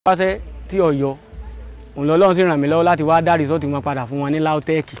Wáṣẹ́ tí Ọ̀yọ́ òun lọ́lọ́run sì ràn mí lọ́wọ́ láti wá dá resort wọn padà fún wọn ní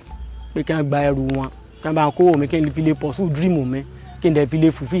Lautech pé kí wọ́n gba ẹrù wọn kí wọ́n bá ń kówó mi kí n fi lè pursue dream mi kí n dẹ̀ fi lè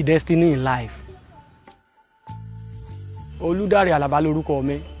fulfill destiny in life. Olúdáre Àlàbá lórúkọ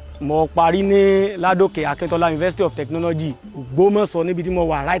mi, mo parí ní Ládòkè Akíntọ́lá University of Technology Ògbómọ̀ṣọ́ níbi tí mo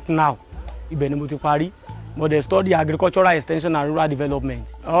wà right now, ibẹ̀ ni mo ti parí. Mo dẹ̀ study agricultural extension and rural development.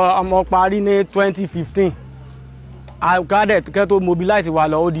 Mo parí ní 2015. Àkàdé kẹ́ tó mobilize wa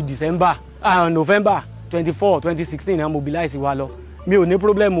lọ ó di November 24, 2016 na mobilize wa lọ. Mi ò ní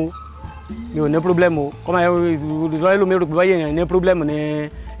problem o. Kọ́mọ ìrọ̀lẹ́ ló mi rò pé báyìí èèyàn ní problem ni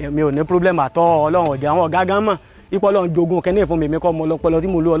mi ò ní problem àtọ́ Ọlọ́run ọ̀dẹ̀ àwọn ọ̀gá gan mọ̀. Ipò Ọlọ́run jogún kẹ́ni fún mi kọ́ mọ lọ́pọlọ tí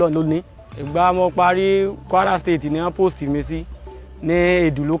mo lò Ọlọ́run ló ní. Ìgbà mo parí Kwara State ní wọ́n post mi sí ní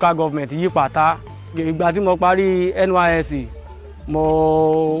Èdù local government yí pàtà. Ìgbà tí mo parí NYSC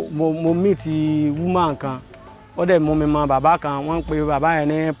mo meet woman kan. Ó dẹ̀ mú mi mọ bàbá kan, wọ́n pe bàbá yẹn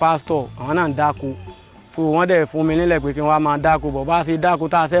ní pastor, àwọn náà ń dáko. So wọ́n dẹ̀ fún mi nílẹ̀ pé kí n wá máa dáko, bọ̀ bá ṣe dáko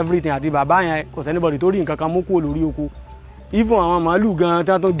tá a ṣe everything àti bàbá yẹn kò sẹ́nibọ̀dì tó rí nǹkan kan mú kúrò lórí oko. Even àwọn màálù gan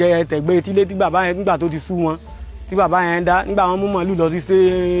tí wọ́n tó jẹ tẹ̀gbẹ́ etílé tí bàbá yẹn nígbà tó ti sú wọn, tí bàbá yẹn dá nígbà wọn mú màálù lọ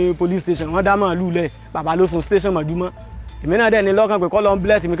sí police station, wọ́n dá màálù lẹ̀, bàbá ló sun station mọ̀júmọ́. Èmi náà dẹ̀ ní lọ́kàn pé kọ́ lọ́n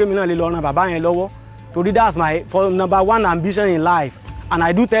bless mi kémi náà lè lọ ran bàbá yẹn lọ́wọ́. Torí that's my number one ambition in life, and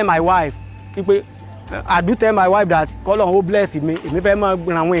I do tell my wife that kọ́lọ́run ó bless mi, èmi fẹ́ máa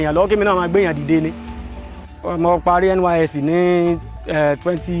ran àwọn èèyàn lọ́wọ́ kémi náà máa gbéyàn dìde ni. Mo parí NYSC ní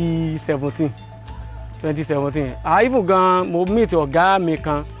 2017. Even gan mo meet ọ̀gá mi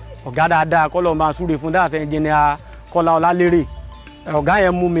kan, ọ̀gá dáadáa kọ́lọ́run máa súre fún dáàsẹ̀ engineer Kọ́lá Ọlálérè. Ọ̀gá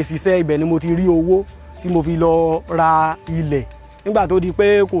yẹn mú mi ṣiṣẹ́, ibẹ̀ ni mo ti rí owó tí mo fi lọ ra ilẹ̀. Nígbà tó di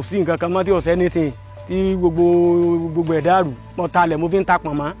pé kò sí nǹkan kan mọ́ tí ò sẹ́ anything tí gbogbo ẹ̀ dàrú, mo talẹ̀ mo fi ń ta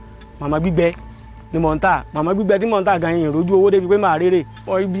màmá gbígbẹ ni mò ń tà. Màmá gbígbẹ tí mò ń tà gan yìí rojú owó débi pé màá rèrè.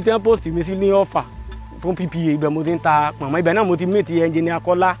 Ibi tí wọ́n post mi sí ní ọ̀fà fún PPA, ibẹ̀ mo ti ń ta pọ̀nmọ́. Ibẹ̀ náà mo ti meet engineer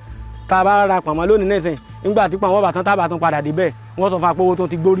Kọ́lá. Tá a bá ra pọ̀nmọ́ lónìí nìsín, nígbà tí pọ̀nmọ́ bàtán tábà tún padà débẹ̀, wọ́n sọ fún wa pé owó tó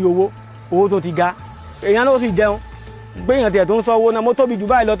ti gbórí owó tó ti ga. Èèyàn ló sì jẹun. Gbéyàn tiẹ̀ tó ń sọ owó náà, mo tóbi jù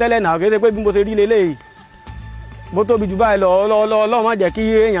báyìí lọ tẹ́lẹ̀ náà, kì í ṣe pé bí mo ṣe rí leléyìí. Mo tóbi jù báyìí lọ, Ọlọ́run má jẹ́ kí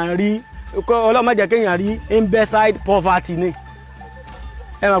èèyàn rí imbecile poverty ni.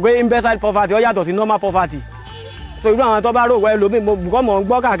 Ẹ mọ̀ pé imbecile poverty ó yàtọ̀ sí normal poverty. So irú àwọn tó bá rò wẹ́ lómi mo mọ̀ ń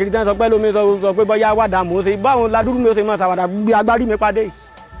gbọ́ káàkiri tí wọ́n sọ pé lómi sọ pé bọ́yá wàdà mò ń ṣe, báwọn ládùúgbò mi ó ṣe máa ṣàwàdà gbé agbárí mi padé.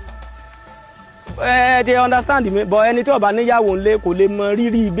 Ẹ ti understand mi, but ẹni tí ó bá níyàwó ńlé kò lè mọ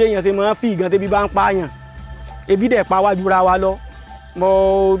rírì bí èèyàn ṣe máa ń fi ìgàn tẹ́bí bá ń pààyàn. Ebi dẹ̀ pa wájú ra wa lọ.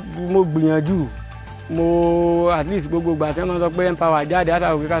 Mo gbìyànjú, at least gbogbo ìgbà tí wọ́n sọ pé empower jáde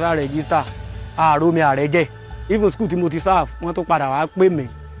àtàwọn òkè kásá register àárò mi àrẹ́jẹ̀. Even school tí mo ti serve wọ́n tó padà wá pè mí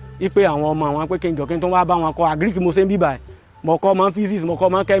ipe àwọn ọmọ àwọn pé kí n jọ kí n tó wá bá wọn kọ́ agric mo ṣe ń bíbà, mo kọ́ mọ́ physics, mo kọ́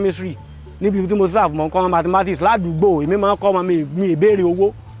mọ́ chemistry. Níbi tí mo serve mo kọ́ mọ́ mathematics. Ládùúgbò èmi máa ń kọ́ mọ́ mi ìbéèrè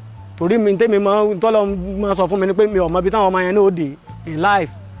owó, torí mi tẹ́mi tọ́lọ́ máa sọ fún mi ni pé mi ò mọ ibi táwọn ọmọ yẹn náà dé in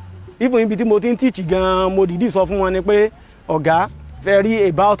life. Even ibi tí mo ti ń teach gan, mo dìídì sọ fún wọn ni pé ọ̀gá fẹ́ rí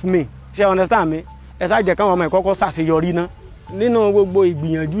about me, ṣe understand mi, ẹ ṣáà jẹ́ káwọn ọmọ ìkọ́kọ́ ṣàṣeyọrí ná. Nínú gbogbo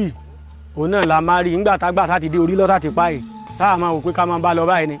ìgbìyànjú yìí òun náà la máa rí nígbà tágbà sáti dé orí lọ́tà ti pa ẹ̀ sáà máa wò pé ká máa bá lọ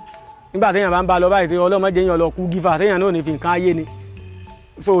báyìí ni. Nígbà téèyàn bá ń bá lọ báyìí tí ọlọ́mọdé èèyàn lọ kú gífà téèyàn náà ní fi nǹkan ayé ni.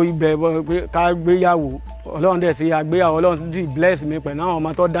 So ibẹ̀ pé ká gbéyàwó, Ọlọ́run dẹ̀ sí àgbéyàwó, Ọlọ́run sì bless mi pẹ̀lú àwọn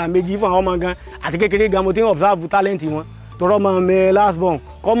ọmọ tó dáa méjì fún àwọn ọmọ gan àti kékeré gan mo ti ń observe talent wọn. Torọ́ ọmọ mi last born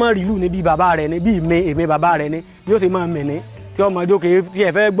kọ́ mọ́ rìlù ní bí bàbá rẹ̀ ni, bí èmi bàbá rẹ̀ ni yóò ṣe máa mẹ̀ ní tí ọmọdé òkè tí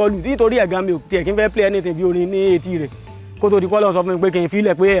ẹ̀ fẹ́ gbọ́lù nítorí ẹ̀gán mi ò tiẹ̀ kí n fẹ́ play anything bí orin ní etí rẹ̀ kó tó di kọ́ lọ́n sọ fún mi pé kí n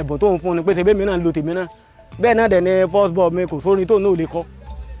filẹ̀ pé ẹ̀bùn tó ń fún ni pé ṣe bẹ́ẹ̀ mi náà ń lo tèmi náà. Bẹ́ẹ̀ náà dẹ̀ ni first ball mi kò sórin tó náà lè kọ́.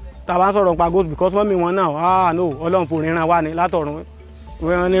 Tá a bá ń sọ̀rọ̀ nípa gold because mọ́mí wọn náà no Ọlọ́run fò ríran wá ní látọ̀run.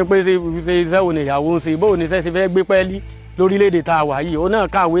 Wọ́n ní pé ṣe iṣẹ́ òní ìyàwó ń ṣe, bóun ní iṣẹ́ ṣe fẹ́ gbé pẹ́ẹ́lí lórílẹ̀‐èdè tá a wà yìí. Ó náà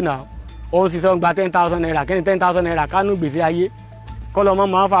kàwé náà, ó ń ṣiṣẹ́ gba 10,000 naira, kí ni 10,000 naira kánú gbèsè ayé kọ́lọ́ mọ́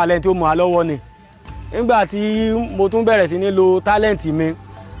máa ń fa alẹ́ tí ó mọ̀ á lọ́wọ́ ni. Nígbà tí mo tún bẹ̀rẹ̀ sí ní lo talent mi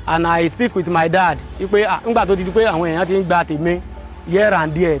and I speak with my dad wípé nígbà tó ti di pé àwọn èèyàn ti ń gba tèmi here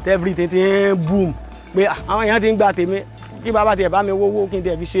and there everything ti ń boom pé àwọn èèyàn ti ń gba tèmi kí bàbá tiẹ̀ bá mi wówó kí n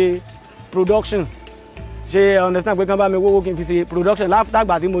tiẹ̀ fi ṣe production, ṣe understand pé kán bá mi wówó kí n fi ṣe production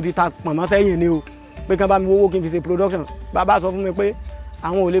látàgbà tí mo ti ta pọ̀nmọ́ sẹ́yìn ni o, pé kán bá mi wówó kí n fi ṣe production. Bàbá sọ fún mi pé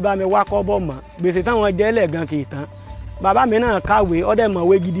àwọn ò lè bá mi wá kọ́bọ̀ mọ́, gbèsè táwọn jẹ́lẹ̀ gan kì í tán. Bàbá mi náà kàwé, ó dẹ̀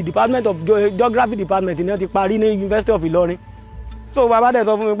mọ̀wé gidi, Department of Geography Department ni wọ́n ti parí ní University of Ìlọrin. So bàbá dẹ̀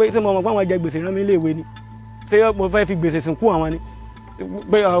sọ fún mi pé ṣé mo mọ̀ pé àwọn jẹ gbèsè rán mi léèwé ni, ṣé mo fẹ́ fi gbèsè sìnkú àwọn ni,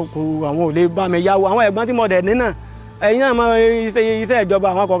 pé àwọn ò lè bá mi yáwó. Àwọn ẹ̀gbọ́n tí mo dẹ̀ ní náà ẹ̀yin náà mọ iṣẹ́ ìjọba,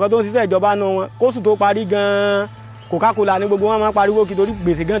 àwọn kọ̀ọ̀kan tó ń ṣiṣẹ́ ìjọba náà wọn kóṣù tó parí gan-an Coca-Cola ní gbogbo wọn máa ń pariwo kí torí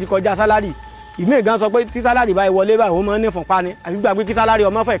gbèsè gan ti kọjá sálárì ìmí gan sọ pé tí sálárì báyìí wọlé báyìí ó máa ń ní fúnpa ni àbí gbà pé kí sálárì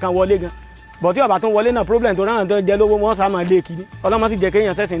ọmọ fẹ̀ kan wọlé gan bọ̀ tí ọba tó ń wọlé náà problem tó náà tó jẹ lówó wọn sá máa lé kiri ọlọ́mọ sì jẹ́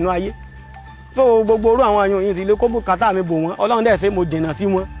kéèyàn sẹ̀sìn inú ayé so gbogbo orú àwọn àyàn yìí ti lé kó bùkátà mi bò wọ́n ọlọ́run dẹ̀ ṣe mo jìnnà sí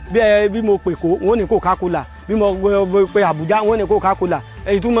wọn bí mo pè kó wọn ò ní Coca-Cola bí mo pe Àbújá wọn ò ní Coca-Cola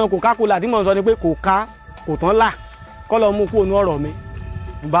ìtumọ̀ Coca-Cola tí mo sọ ni pé kò ká kò tán là kọ́ lọ mú kúrò ní ọ̀rọ̀ mi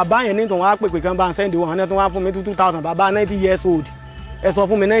bàbá yẹn ní tòun wá pèpè kan bá ń sẹ́ndì wọn tó wá fún mi 2,000 bàbá 90 years old ẹ sọ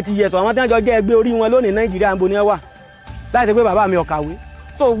fún mi 90 years old àwọn tí wọ́n jọ jẹ́ ẹgbẹ́ orí wọn lónìí Nàìjíríà ń bo ní ẹ wà láì ṣe pé bàbá mi ò kàwé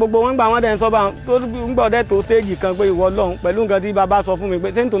so gbogbo wọn gbà wọn dẹ̀ ń sọ bá tó ń gbọ́dẹ̀ tó stage kan pé ìwọ Ọlọ́run pẹ̀lú nǹkan tí bàbá sọ fún mi pé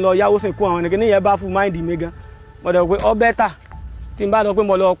ṣé n tó lọ yáwó sìnkú àwọn nìkan níyẹn bá fún máìndì mi gan mo dẹ̀ pé ọ bẹ́tà tí n bá lọ pé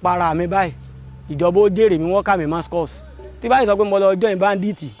mo lọ para mi báyìí ìjọba ó jèrè mi wọ́n kà mí mascos tí báyìí sọ pé mo lọ join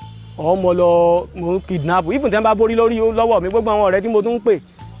bandit ọ̀ mo lọ mo kidnap even tí wọ́n bá borí lọ́wọ́ mi gbogbo àwọn ọ̀rẹ́ tí mo tún ń pè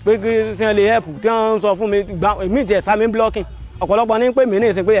pé kí sẹ́n lè help tí wọ́n sọ fún mi gba èmi tí ẹ̀ sá mi blocking ọ̀pọ̀lọpọ̀ ní pé mi ní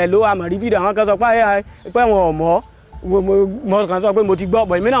ìsìn pé ẹ̀ ló àmọ̀ rí fídíò àwọn kan sọ pé wọn ò mọ̀ mo kàn sọ pé mo ti gbọ́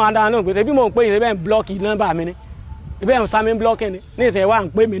bọ̀ èmi náà wá dáná náà pé ṣebí mò ń pè yín bẹ́ẹ̀ ń blọ́ọ̀kì nọ́mbà mi ni bẹ́ẹ̀ ń sá mi blocking ni ní ìsìn wà ń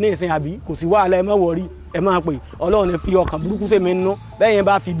pè mí ní ìsìn àbí kò sí wàhálà ẹ má wọrí ẹ máa pè Ọlọ́run ní fi ọkàn burúkú sí mi nínú bẹ́ẹ̀ yẹn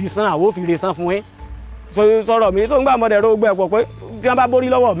bá fi ibi san àwo fi lè san fún yín sọ̀rọ̀ mi tó ń gbà mọ́dẹ̀ ró gbẹ̀ pọ̀ pé tí wọ́n bá borí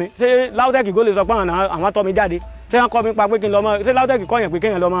lọ́wọ́ mi ṣé Lautech gó lè sọ pé àwọn tọ́ mi jáde ṣé wọ́n kọ́ mi pa pé kí n lọ mọ́ ṣé Lautech kọ́ yẹn pé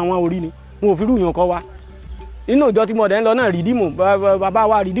kéèyàn lọ mọ́ àwọn orí ni wọn ò fi rúyàn kọ́ wa inú ìjọ tí mo dẹ̀ ń lọ náà rìdíìmù bàbá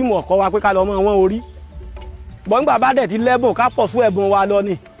wa rìdíìmù ọ̀kọ́ wa pé ká lọ mọ́ àwọn orí bọ́n gbà bá dẹ̀ ti lẹ́bùn ká pọ̀ sún ẹ̀bùn wa lọ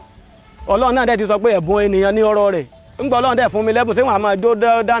ni Ọlọ́run náà dẹ̀ ti sọ pé ẹ̀bùn ènìyàn ní ọ̀rọ̀ rẹ̀ ńgbà Ọlọ́run dẹ̀ fún mi lẹ́bùn ṣé wọn àmọ́ jó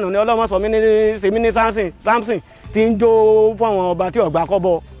dànù ni Ọlọ́run sọ mí ní sèmi ní Samson tí ń jó fún àwọn ọba tí ọ̀gbà kọ́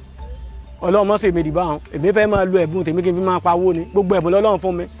bọ̀ Ọlọ́run mọ́ sèmi dìbò àwọn èmi fẹ́ máa lo ẹ̀bùn tèmi kí n fi máa pawó ni gbogbo ẹ̀bùn l'Ọlọ́run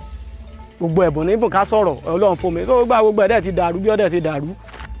fún mi gbogbo ẹ̀bùn ní ká sọ̀rọ̀ Ọlọ́run fún mi tó gbà gbogbo ẹ̀dẹ̀ ti dàrú bí ọ̀dẹ̀ ti dàrú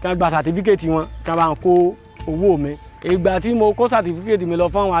kí wọ́n gba sàtífíkẹ́ẹ̀tì wọn kí wọ́n bá ń kó owó mi ìgbà tí mo kó sàtífíkẹ́ẹ̀tì mi lọ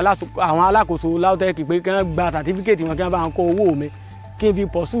fún àwọn alákòóso Lautech pé kí wọ́n gba sàtífíkẹ́ẹ̀tì wọn kí wọ́n bá ń kó owó mi kí n fi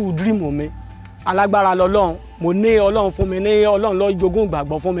pursue dream mi alágbára lọ́lọ́run mo ní Ọlọ́run fún mi ní Ọlọ́run ló jogún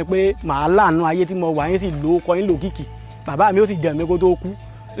ìgbàgbọ́ fún mi pé màá láàánú ayé tí mo wà yín sì lò ó kọ́ yín lò kìkì bàbá mi ó sì jẹ̀ mí kó tó kú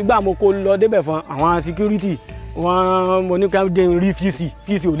nígbà mo kó lọ débẹ̀ fún àwọn security wọn mo ní ká dé rí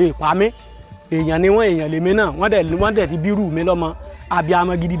fíìsì ò lè pa mí èèyàn ni wọ́n èèyàn lèmi náà wọ́n dẹ̀ ti bírù mi lọ́mọ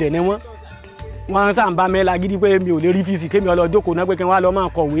abiyamọ gidi dẹ̀ ni wọ́n sàǹbá mẹ́la gidi pé mi ò lè rí fíìsì kémi ọlọ́ jókòó náà pé kí n wá lọ máa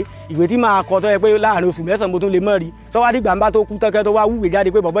kọ̀wé ìwé tí máa kọ tó yẹ pé láàrin oṣù mẹ́sàn-án mo tún lè mọ̀ rí tọ́wá dìgbà ń bá tó kú tẹ́kẹ́ tó wá wúwèé jáde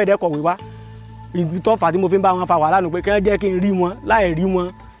pé bọ̀bọ́ ìdẹ́ kọ̀wé wá ìtọ́fà tí mo fi ń bá wọn fa wàhálà nù pé kí wọ́n jẹ́ kí n rí wọn láì rí wọn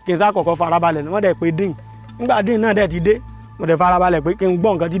kí n sá kọ̀kọ́ farabalẹ̀ wọ́n dẹ̀ pé dín nígbà dín náà dẹ̀ ti dé mo dẹ̀ farabalẹ̀ pé kí n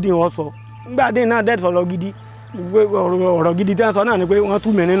gbọ́ nǹkan tí dín wọn sọ nígbà dín náà dẹ̀ sọ̀rọ̀ gidi ọ̀rọ̀ gidi tí wọ́n sọ náà ni pé wọ́n tú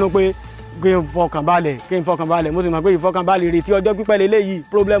mi nínú pé kí n fọkànbalẹ̀ mo sì mọ̀ pé ìfọkànbalẹ̀ retí ọjọ́ pípẹ́ lélẹ́yìí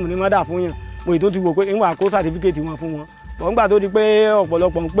problem ni wọ́n dà fún yàn mo ìtò ti wò pé ìwà kó sàtífíkẹ́ẹ̀tì wọn fún wọn wọ́n gbà tó di pé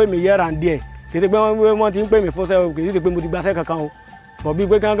ọ̀pọ̀lọpọ̀ ń pè mí yẹ́ra ń díẹ̀ kì í ṣe pé wọ́n ti ń pè mí fún sẹ́wọ̀n kì í ṣe pé mo ti gbaṣẹ́ kankan o bọ̀ bíi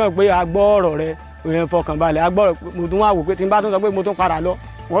pé kankan pé agbọ́ ọ̀rọ̀ rẹ òyìn fọkànbalẹ̀ agbọ́ mo tún wá wò pé tí n bá tún sọ pé mo tún padà lọ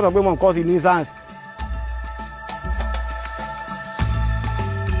wọ́n sọ pé mo ń kọ́ sí ní sans.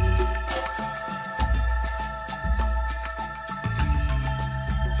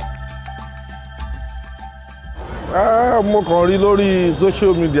 Mo kàn rí lórí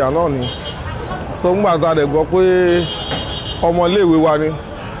social media náà ni so ńgbà tá a dẹ̀ gbọ́ pé ọmọléèwé wa ni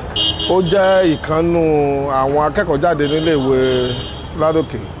ó jẹ́ ìkànnù àwọn akẹ́kọ̀ọ́ jáde níléèwé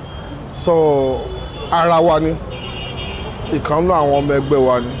Ládòkè so ara wa ni ìkànnù àwọn ọmọ ẹgbẹ́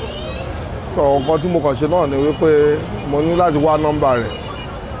wa ni so nǹkan tí mo kàn ṣe náà ni wípé mo ní láti wá nọ́mbà rẹ̀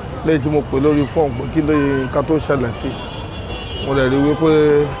lẹ́yìn tí mo pè lórí fóònù pé kí lóye nǹkan tó ṣẹlẹ̀ sí mo dẹ̀ rí wípé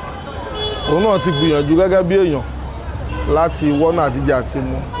òun náà ti gbìyànjú gẹ́gẹ́ bí èèyàn láti wọ́nà àtijọ́ àti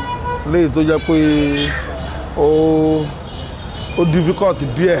mu léyìí tó jẹ́ pé ó difficult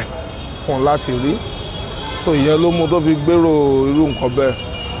díẹ̀ fún láti rí so ìyẹn ló mú tó fi gbèrò irú nǹkan bẹ́ẹ̀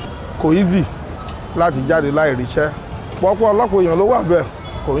kò easy láti jáde láì ríṣẹ́ pọ́pọ́ ọlọ́pọ̀ èèyàn ló wà bẹ́ẹ̀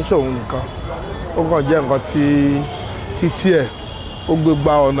kò ń ṣòun nìkan ó kàn jẹ́ nǹkan tí títí ẹ̀ ó gbé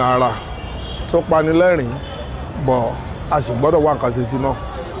gba ọ̀nà àrà tó panilẹ́rìn bọ̀ a sì gbọ́dọ̀ wá nǹkan ṣe sí náà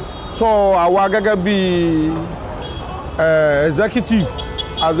so àwa gẹ́gẹ́ bí executive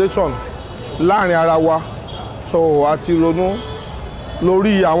association láàrin ara wa so a ti ronú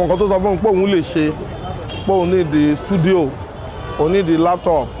lórí àwọn nǹkan tó sọ fún mi pé òun lè ṣe pé òun ní di studio òun ní di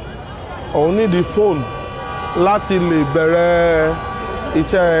laptop òun ní di phone láti lè bẹ̀rẹ̀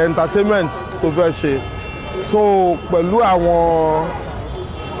iṣẹ́ entertainment tó fẹ́ ṣe so pẹ̀lú àwọn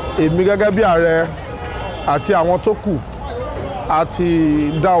èmi gẹ́gẹ́ bí ààrẹ àti àwọn tó kù a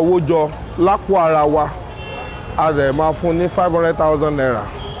ti dá owó jọ lápò ara wa a rẹ̀ máa fún ní 500,000 naira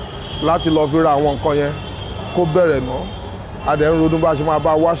láti lọ fi ra àwọn nǹkan yẹn kó bẹ̀rẹ̀ náà a dẹ̀ ń ronú bá ṣe máa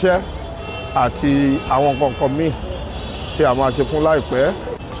bá wáṣẹ́ àti àwọn nǹkan míì tí a máa ṣe fún láìpẹ́.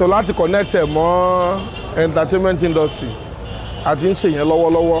 So láti connect ẹ̀ mọ́ entertainment industry a ti ń ṣe yẹn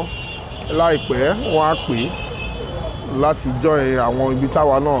lọ́wọ́lọ́wọ́ láìpẹ́ wọ́n á pè é láti join àwọn ibi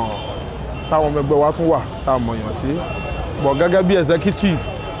táwa náà táwọn ọmọ ẹgbẹ́ wa tún wà tá a mọ̀yàn sí. But gẹ́gẹ́ bí executive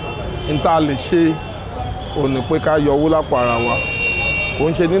n tá a lè ṣe ò ní pé ká yọ owó lápò ara wa kò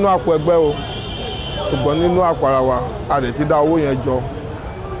ń ṣe nínú àpò ẹgbẹ́ o ṣùgbọ́n nínú àpò ara wa a dẹ̀ ti dá owó yẹn jọ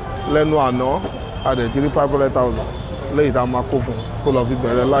lẹ́nu àná a dẹ̀ ti rí 500,000 lẹ́yìn tá a máa kó fún kó lọ fi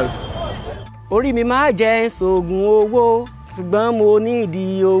bẹ̀rẹ̀ life. Orí mi máa jẹ́ ṣoògùn owó ṣùgbọ́n mo ní ìdí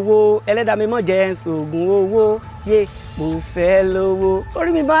owó ẹlẹ́dàá mi mọ̀ jẹ́ ṣoògùn owó yé mo fẹ́ lówó.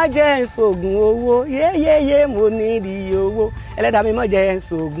 Orí mi máa jẹ́ ṣoògùn owó yé mo ní ìdí owó ẹlẹ́dàá mi mọ̀ jẹ́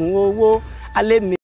ṣoògùn owó alẹ́ mi.